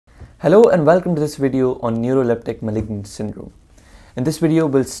Hello and welcome to this video on Neuroleptic Malignant Syndrome. In this video,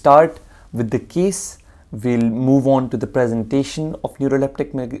 we'll start with the case, we'll move on to the presentation of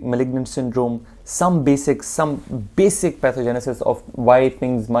Neuroleptic Malignant Syndrome, some basic pathogenesis of why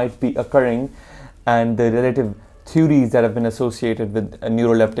things might be occurring, and the relative theories that have been associated with a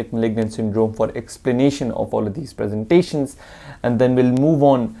Neuroleptic Malignant Syndrome for explanation of all of these presentations. And then we'll move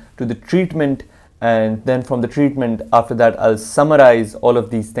on to the treatment, and then from the treatment, after that, I'll summarize all of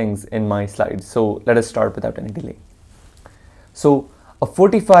these things in my slides. So let us start without any delay. So a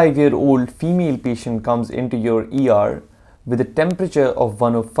 45-year-old female patient comes into your ER with a temperature of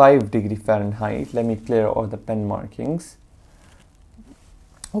 105 degree Fahrenheit. Let me clear all the pen markings.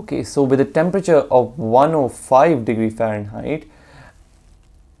 Okay, so with a temperature of 105 degree Fahrenheit,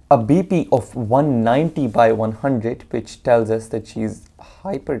 a BP of 190 by 100, which tells us that she's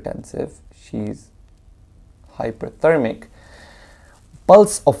hypertensive, she's hyperthermic,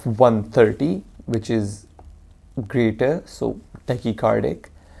 pulse of 130, which is greater, so tachycardic.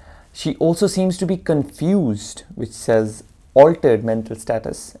 She also seems to be confused, which says altered mental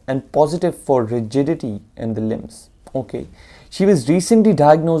status, and positive for rigidity in the limbs. Okay, she was recently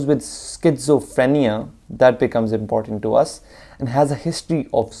diagnosed with schizophrenia, that becomes important to us, and has a history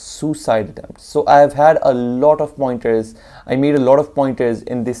of suicide attempts. So I have had a lot of pointers. I made a lot of pointers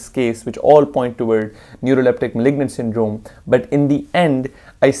in this case, which all point toward Neuroleptic Malignant Syndrome. But in the end,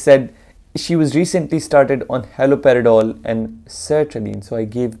 I said she was recently started on haloperidol and sertonin. So I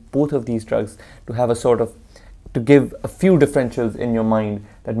gave both of these drugs to have a sort of, to give a few differentials in your mind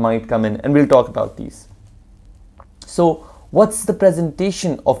that might come in, and we'll talk about these. So what's the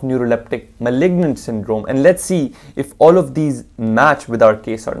presentation of Neuroleptic Malignant Syndrome? And let's see if all of these match with our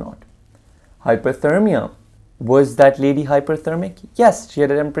case or not. Hyperthermia. Was that lady hyperthermic? Yes, she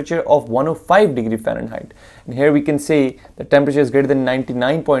had a temperature of 105 degree Fahrenheit. And here we can say the temperature is greater than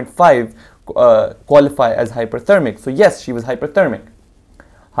 99.5 qualify as hyperthermic. So yes, she was hyperthermic.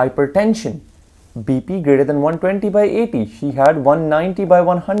 Hypertension. BP greater than 120 by 80. She had 190 by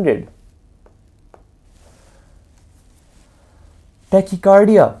 100.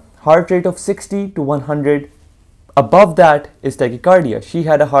 Tachycardia, heart rate of 60 to 100. Above that is tachycardia. She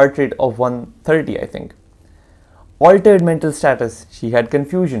had a heart rate of 130, I think. Altered mental status, she had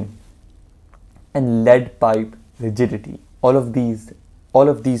confusion. And lead pipe rigidity. All of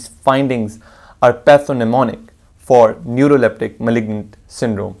these findings are pathognomonic for Neuroleptic Malignant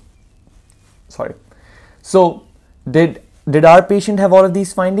Syndrome. Sorry. So did our patient have all of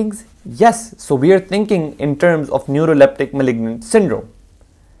these findings? Yes. So we are thinking in terms of Neuroleptic Malignant Syndrome.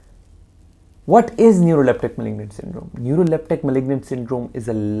 What is Neuroleptic Malignant Syndrome? Neuroleptic Malignant Syndrome is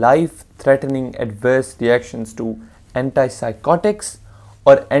a life-threatening adverse reactions to antipsychotics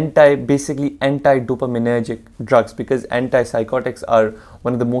or basically anti-dopaminergic drugs, because antipsychotics are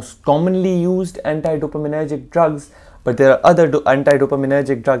one of the most commonly used anti-dopaminergic drugs, but there are other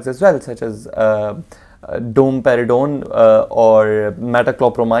anti-dopaminergic drugs as well, such as domperidone or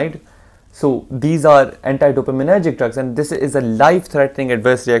metoclopramide. So these are anti-dopaminergic drugs, and this is a life-threatening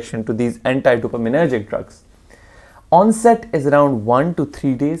adverse reaction to these anti-dopaminergic drugs. Onset is around 1 to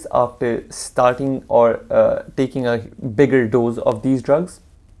 3 days after starting or taking a bigger dose of these drugs.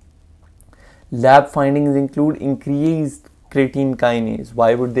 Lab findings include increased creatine kinase.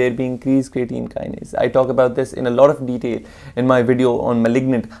 Why would there be increased creatine kinase? I talk about this in a lot of detail in my video on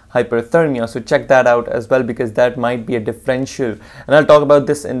malignant hyperthermia, so check that out as well, because that might be a differential, and I'll talk about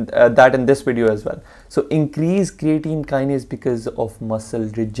this in this video as well. So increased creatine kinase because of muscle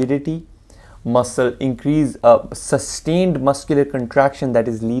rigidity, sustained muscular contraction that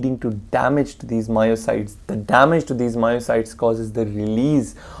is leading to damage to these myocytes. The damage to these myocytes causes the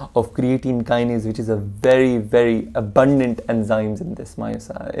release of creatine kinase, which is a very, very abundant enzymes in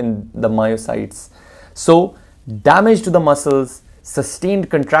the myocytes. So damage to the muscles,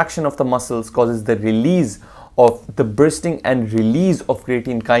 sustained contraction of the muscles causes the release of the bursting and release of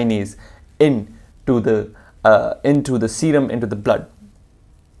creatine kinase into the serum, into the blood.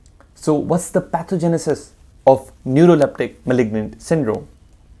 So what's the pathogenesis of Neuroleptic Malignant Syndrome?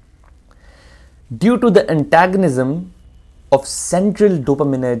 Due to the antagonism of central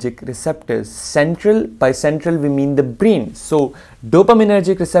dopaminergic receptors. Central, by central we mean the brain. So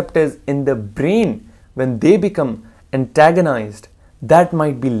dopaminergic receptors in the brain, when they become antagonized, that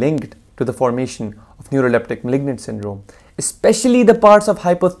might be linked to the formation of Neuroleptic Malignant Syndrome, especially the parts of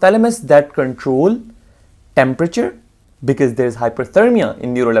hypothalamus that control temperature, because there is hyperthermia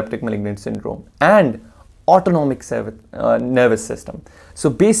in Neuroleptic Malignant Syndrome, and autonomic nervous system. So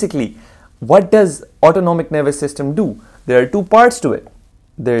basically, what does autonomic nervous system do? There are two parts to it.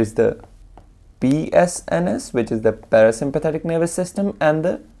 There is the PSNS, which is the parasympathetic nervous system, and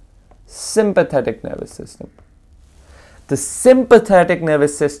the Sympathetic nervous system. The sympathetic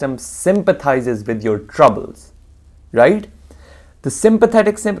nervous system sympathizes with your troubles, right? The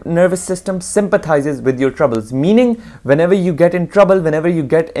sympathetic nervous system sympathizes with your troubles, meaning whenever you get in trouble, whenever you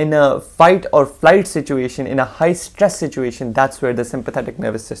get in a fight or flight situation, in a high stress situation, that's where the sympathetic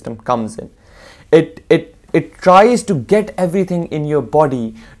nervous system comes in. It tries to get everything in your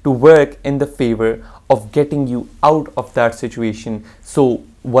body to work in the favor of getting you out of that situation. So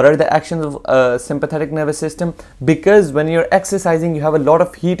what are the actions of sympathetic nervous system? Because when you're exercising, you have a lot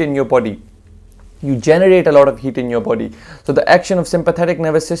of heat in your body. You generate a lot of heat in your body. So the action of sympathetic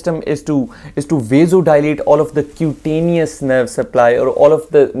nervous system is to vasodilate all of the cutaneous nerve supply, or all of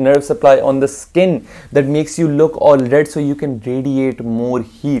the nerve supply on the skin that makes you look all red, so you can radiate more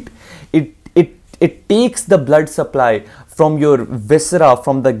heat. It takes the blood supply from your viscera,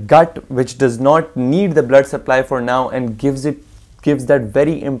 from the gut, which does not need the blood supply for now, and gives that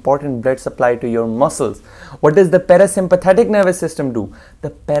very important blood supply to your muscles. What does the parasympathetic nervous system do? The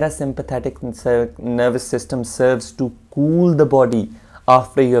parasympathetic nervous system serves to cool the body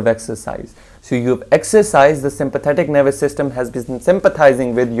after you have exercised. So you have exercised, the sympathetic nervous system has been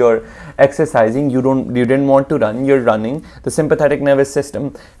sympathizing with your exercising. You didn't want to run, you're running. The sympathetic nervous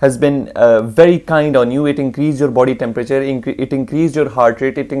system has been very kind on you. It increased your body temperature, it increased your heart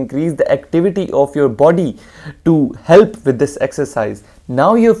rate, it increased the activity of your body to help with this exercise.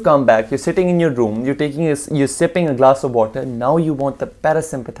 Now you've come back, you're sitting in your room, you're sipping a glass of water. Now you want the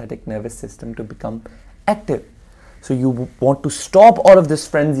parasympathetic nervous system to become active. So you want to stop all of this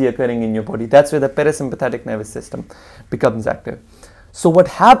frenzy occurring in your body. That's where the parasympathetic nervous system becomes active. So what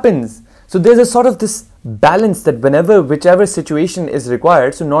happens? So there's a sort of this balance that whichever situation is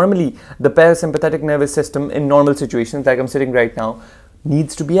required. So normally the parasympathetic nervous system in normal situations, like I'm sitting right now,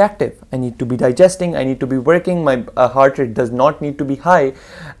 needs to be active. I need to be digesting, I need to be working, my heart rate does not need to be high.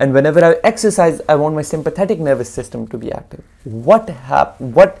 And whenever I exercise, I want my sympathetic nervous system to be active. What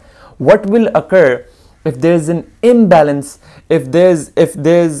will occur if there's an imbalance, if there's a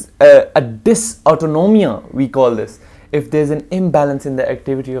dysautonomia, we call this? If there's an imbalance in the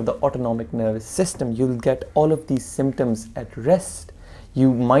activity of the autonomic nervous system, you'll get all of these symptoms at rest.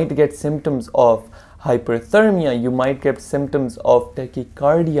 You might get symptoms of hyperthermia, you might get symptoms of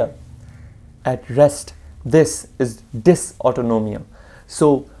tachycardia at rest. This is dysautonomia.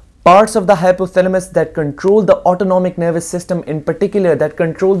 So parts of the hypothalamus that control the autonomic nervous system, in particular that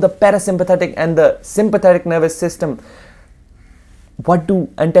control the parasympathetic and the sympathetic nervous system, what do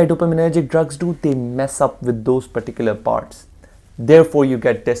anti-dopaminergic drugs do? They mess up with those particular parts. Therefore you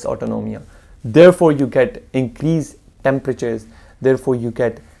get dysautonomia. Therefore you get increased temperatures. Therefore you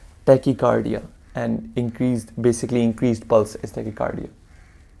get tachycardia, and basically increased pulse is tachycardia.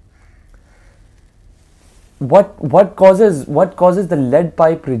 What causes the lead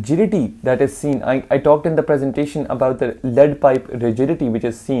pipe rigidity that is seen? I talked in the presentation about the lead pipe rigidity which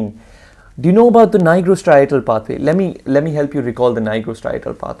is seen. Do you know about the nigrostriatal pathway? Let me help you recall the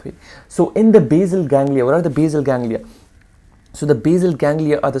nigrostriatal pathway. So in the basal ganglia, what are the basal ganglia? So the basal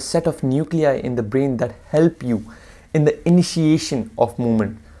ganglia are the set of nuclei in the brain that help you in the initiation of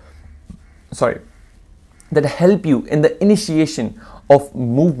movement. That help you in the initiation of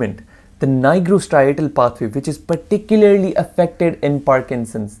movement. The nigrostriatal pathway, which is particularly affected in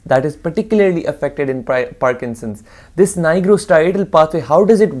Parkinson's, This nigrostriatal pathway, how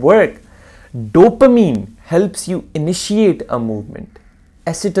does it work? Dopamine helps you initiate a movement.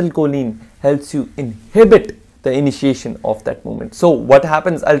 Acetylcholine helps you inhibit the initiation of that movement. So what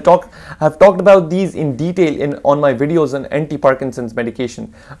happens? I've talked about these in detail on my videos on anti-Parkinson's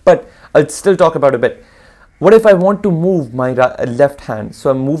medication, but I'll still talk about a bit. What if I want to move my left hand? So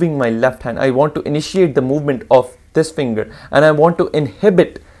I'm moving my left hand. I want to initiate the movement of this finger, and I want to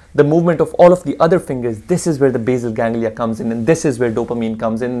inhibit the movement of all of the other fingers. This is where the basal ganglia comes in, and this is where dopamine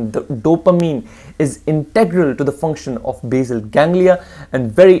comes in. The dopamine is integral to the function of basal ganglia,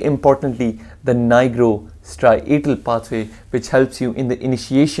 and very importantly, the nigrostriatal pathway, which helps you in the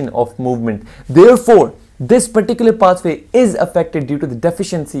initiation of movement. Therefore, this particular pathway is affected due to the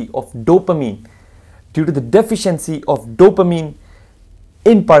deficiency of dopamine. Due to the deficiency of dopamine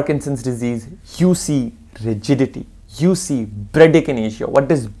in Parkinson's disease, you see rigidity. You see bradykinesia.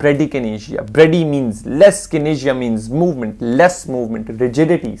 What is bradykinesia? Brady means less, kinesia means movement, less movement,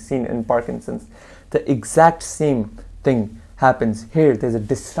 rigidity seen in Parkinson's. The exact same thing happens here. There's a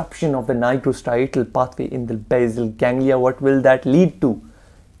disruption of the nigrostriatal pathway in the basal ganglia. What will that lead to?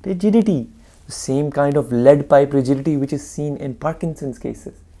 Rigidity. The same kind of lead pipe rigidity which is seen in Parkinson's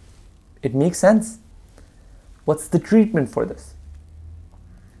cases. It makes sense. What's the treatment for this?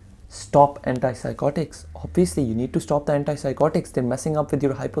 Stop antipsychotics. Obviously, you need to stop the antipsychotics. They're messing up with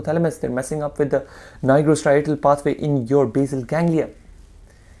your hypothalamus. They're messing up with the nigrostriatal pathway in your basal ganglia.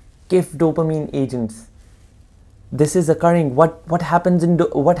 Give dopamine agents. This is occurring. What happens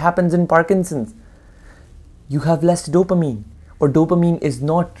in Parkinson's? You have less dopamine, or dopamine is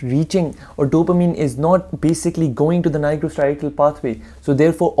not reaching, or dopamine is not basically going to the nigrostriatal pathway. So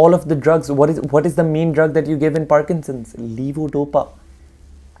therefore, all of the drugs. What is the main drug that you give in Parkinson's? Levodopa.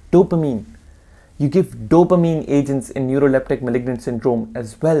 Dopamine. You give dopamine agents in neuroleptic malignant syndrome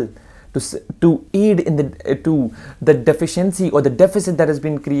as well to aid in the deficiency or the deficit that has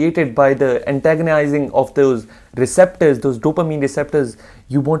been created by the antagonizing of those receptors, those dopamine receptors.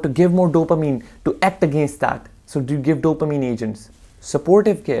 You want to give more dopamine to act against that. So do you give dopamine agents?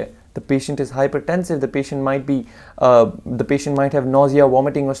 Supportive care. The patient is hypertensive. The patient might have nausea,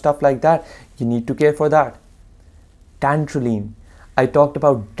 vomiting, or stuff like that. You need to care for that. Dantrolene. I talked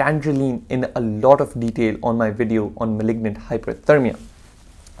about Dantrolene in a lot of detail on my video on malignant hyperthermia.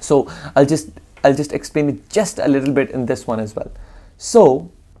 So I'll just explain it just a little bit in this one as well. So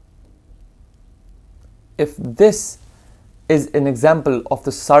if this is an example of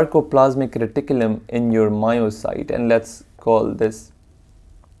the sarcoplasmic reticulum in your myocyte, and let's call this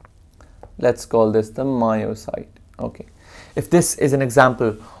the myocyte. Okay. If this is an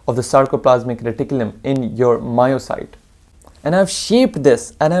example of the sarcoplasmic reticulum in your myocyte, and I've shaped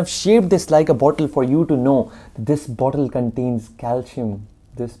this like a bottle for you to know that this bottle contains calcium.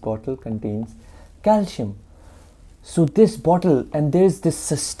 This bottle contains calcium. So this bottle, and there's this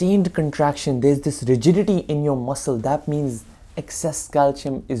sustained contraction, there's this rigidity in your muscle. That means excess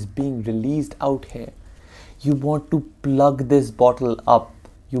calcium is being released out here. You want to plug this bottle up.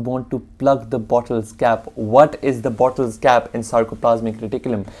 You want to plug the bottle's cap. What is the bottle's cap in sarcoplasmic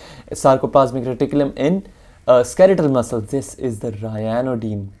reticulum? Sarcoplasmic reticulum in skeletal muscle. This is the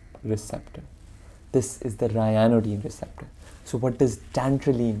ryanodine receptor. This is the ryanodine receptor. So what does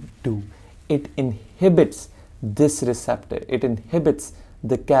dantrolene do? It inhibits this receptor. It inhibits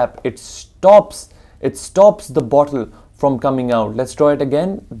the cap. It stops the bottle from coming out. Let's draw it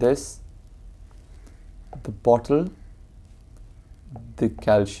again. The bottle, the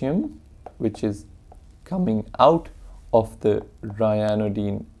calcium, which is coming out of the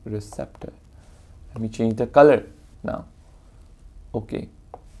ryanodine receptor. Let me change the color now. Okay.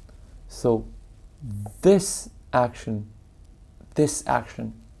 So this action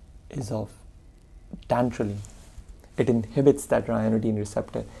is of dantrolene. It inhibits that ryanodine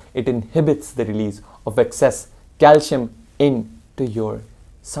receptor. It inhibits the release of excess calcium into your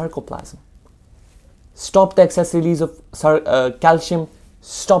sarcoplasm. Stop the excess release of calcium,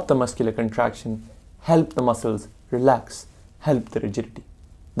 stop the muscular contraction, help the muscles relax, help the rigidity.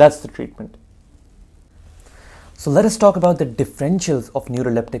 That's the treatment. So let us talk about the differentials of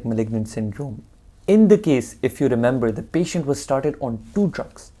neuroleptic malignant syndrome. In the case, if you remember, the patient was started on two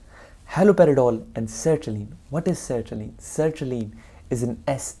drugs, haloperidol and sertraline. What is sertraline? Sertraline is an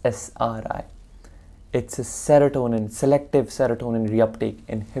SSRI. It's a serotonin, selective serotonin reuptake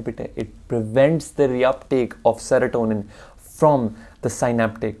inhibitor. It prevents the reuptake of serotonin from the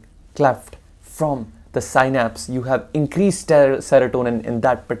synaptic cleft, from the synapse. You have increased serotonin in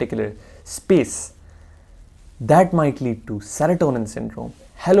that particular space. That might lead to serotonin syndrome.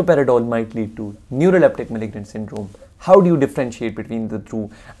 Haloperidol might lead to neuroleptic malignant syndrome. How do you differentiate between the two,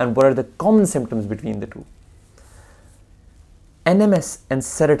 and what are the common symptoms between the two? NMS and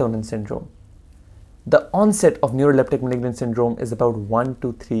serotonin syndrome. The onset of neuroleptic malignant syndrome is about 1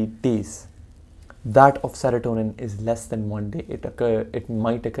 to 3 days. That of serotonin is less than 1 day. It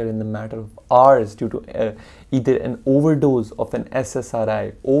might occur in the matter of hours due to either an overdose of an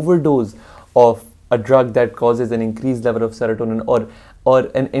SSRI, overdose of a drug that causes an increased level of serotonin, or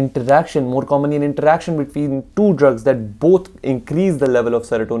an interaction, more commonly an interaction between two drugs that both increase the level of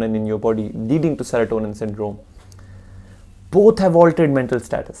serotonin in your body, leading to serotonin syndrome. Both have altered mental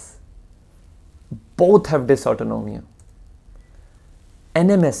status. Both have dysautonomia.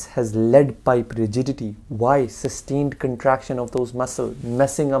 NMS has lead pipe rigidity. Why? Sustained contraction of those muscles,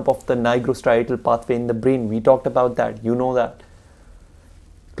 messing up of the nigrostriatal pathway in the brain. We talked about that. You know that.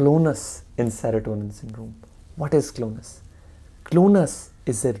 Clonus in serotonin syndrome. What is clonus? Clonus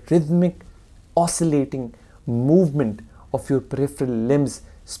is a rhythmic, oscillating movement of your peripheral limbs,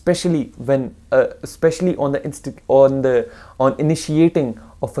 especially when, on initiating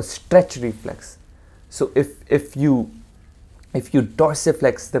of a stretch reflex. So if you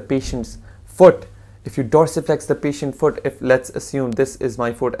dorsiflex the patient's foot, if let's assume this is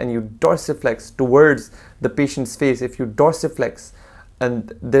my foot, and you dorsiflex towards the patient's face, if you dorsiflex,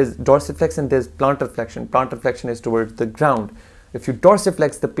 and there's dorsiflex and there's plantar flexion. Plantar flexion is towards the ground. If you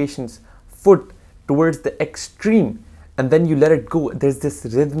dorsiflex the patient's foot towards the extreme and then you let it go, there's this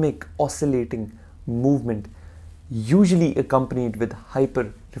rhythmic oscillating movement, usually accompanied with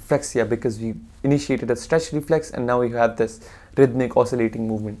hypereflexia, because we initiated a stretch reflex and now you have this rhythmic oscillating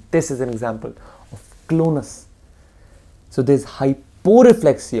movement. This is an example of clonus. So there's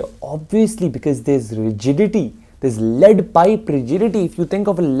hyporeflexia, obviously, because there's rigidity. There's lead pipe rigidity. If you think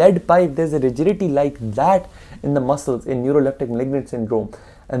of a lead pipe, there's a rigidity like that in the muscles in neuroleptic malignant syndrome.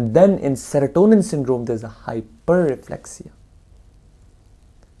 And then in serotonin syndrome, there's a hypereflexia.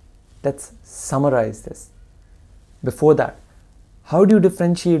 Let's summarize this. Before that, how do you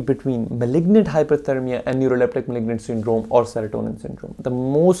differentiate between malignant hyperthermia and neuroleptic malignant syndrome or serotonin syndrome? The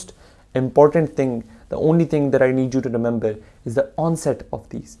most important thing, the only thing that I need you to remember is the onset of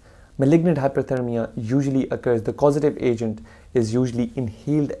these. Malignant hyperthermia usually occurs, the causative agent is usually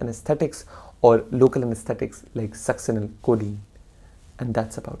inhaled anesthetics or local anesthetics like succinyl codeine. And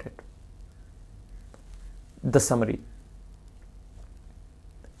that's about it. The summary.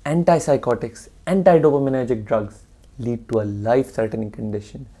 Antipsychotics, anti-dopaminergic drugs lead to a life-threatening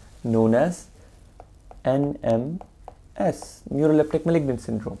condition known as NMS, Neuroleptic Malignant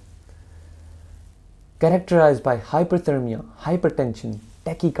Syndrome, characterized by hyperthermia, hypertension,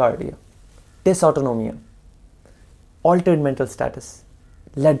 tachycardia, dysautonomia, altered mental status,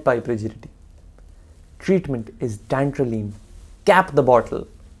 lead pipe rigidity. Treatment is Dantrolene. Cap the bottle.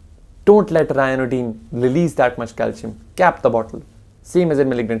 Don't let ryanodine release that much calcium. Cap the bottle. Same as in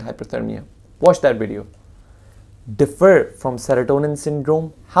malignant hyperthermia. Watch that video. Differ from serotonin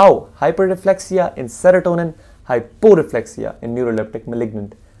syndrome. How? Hyperreflexia in serotonin, hyporeflexia in neuroleptic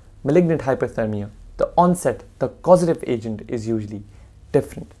malignant hyperthermia. The onset, the causative agent is usually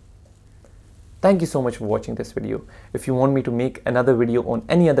different. Thank you so much for watching this video. If you want me to make another video on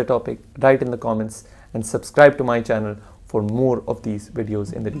any other topic, write in the comments and subscribe to my channel for more of these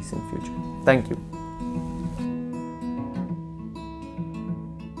videos in the recent future. Thank you.